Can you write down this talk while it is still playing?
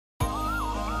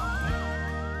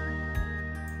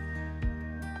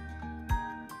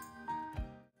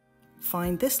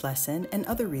Find this lesson and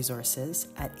other resources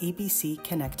at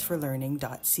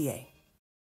abcconnectforlearning.ca.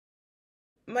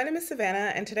 My name is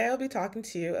Savannah, and today I'll be talking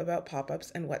to you about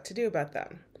pop-ups and what to do about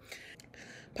them.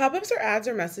 Pop-ups are ads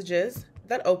or messages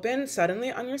that open suddenly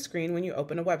on your screen when you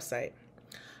open a website.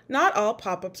 Not all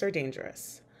pop-ups are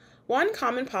dangerous. One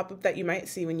common pop-up that you might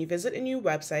see when you visit a new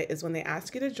website is when they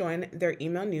ask you to join their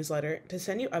email newsletter to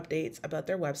send you updates about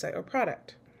their website or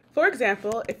product. For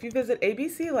example, if you visit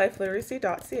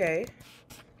abclifeliteracy.ca,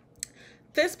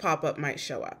 this pop-up might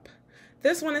show up.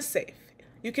 This one is safe.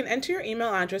 You can enter your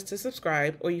email address to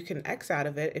subscribe, or you can X out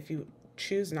of it if you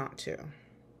choose not to.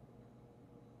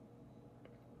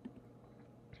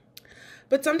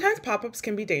 But sometimes pop-ups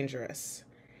can be dangerous.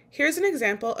 Here's an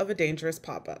example of a dangerous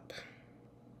pop-up.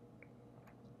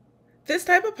 This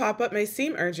type of pop-up may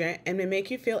seem urgent and may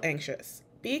make you feel anxious.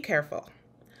 Be careful.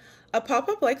 A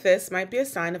pop-up like this might be a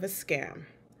sign of a scam.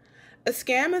 A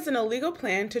scam is an illegal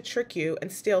plan to trick you and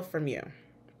steal from you.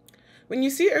 When you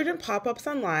see urgent pop-ups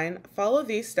online, follow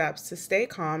these steps to stay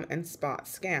calm and spot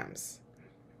scams.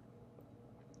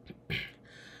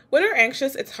 When you're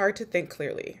anxious, it's hard to think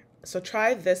clearly, so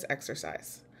try this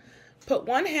exercise. Put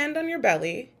one hand on your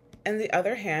belly and the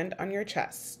other hand on your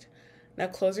chest. Now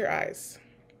close your eyes.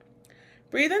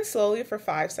 Breathe in slowly for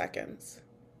 5 seconds.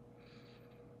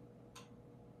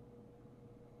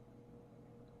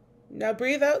 Now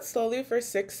breathe out slowly for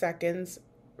 6 seconds,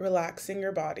 relaxing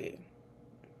your body.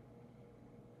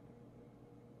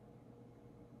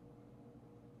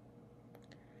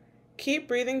 Keep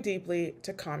breathing deeply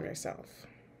to calm yourself.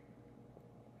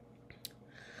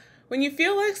 When you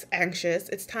feel less anxious,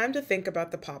 it's time to think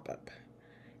about the pop-up.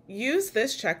 Use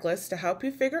this checklist to help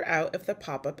you figure out if the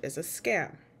pop-up is a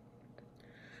scam.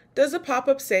 Does the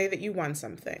pop-up say that you won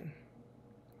something?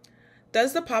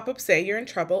 Does the pop-up say you're in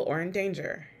trouble or in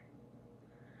danger?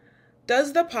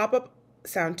 Does the pop-up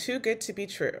sound too good to be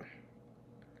true?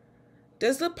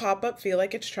 Does the pop-up feel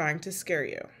like it's trying to scare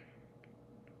you?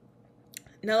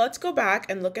 Now let's go back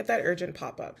and look at that urgent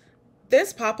pop-up.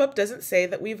 This pop-up doesn't say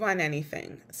that we've won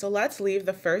anything, so let's leave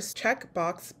the first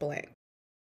checkbox blank.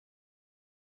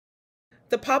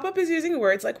 The pop-up is using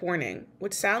words like warning,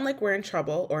 which sound like we're in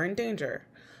trouble or in danger,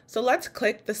 so let's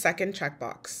click the second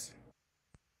checkbox.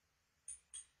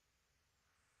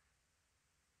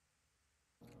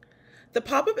 The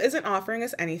pop-up isn't offering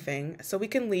us anything, so we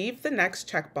can leave the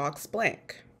next checkbox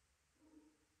blank.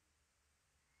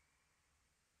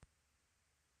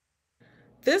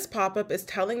 This pop-up is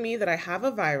telling me that I have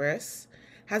a virus,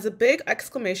 has a big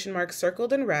exclamation mark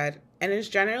circled in red, and is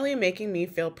generally making me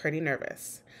feel pretty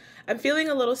nervous. I'm feeling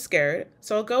a little scared,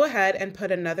 so I'll go ahead and put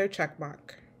another check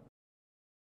mark.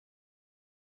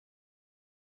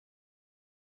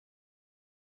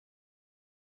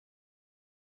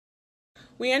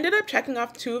 We ended up checking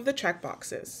off 2 of the check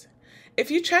boxes. If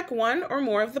you check 1 or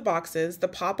more of the boxes, the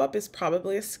pop-up is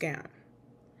probably a scam.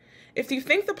 If you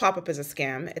think the pop-up is a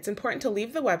scam, it's important to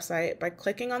leave the website by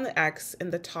clicking on the X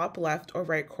in the top left or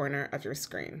right corner of your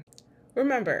screen.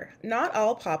 Remember, not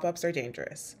all pop-ups are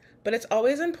dangerous, but it's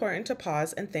always important to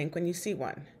pause and think when you see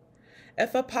one.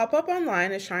 If a pop-up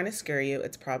online is trying to scare you,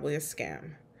 it's probably a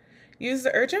scam. Use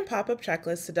the urgent pop-up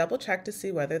checklist to double-check to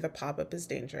see whether the pop-up is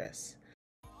dangerous.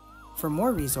 For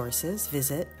more resources,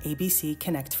 visit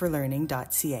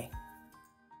abcconnectforlearning.ca.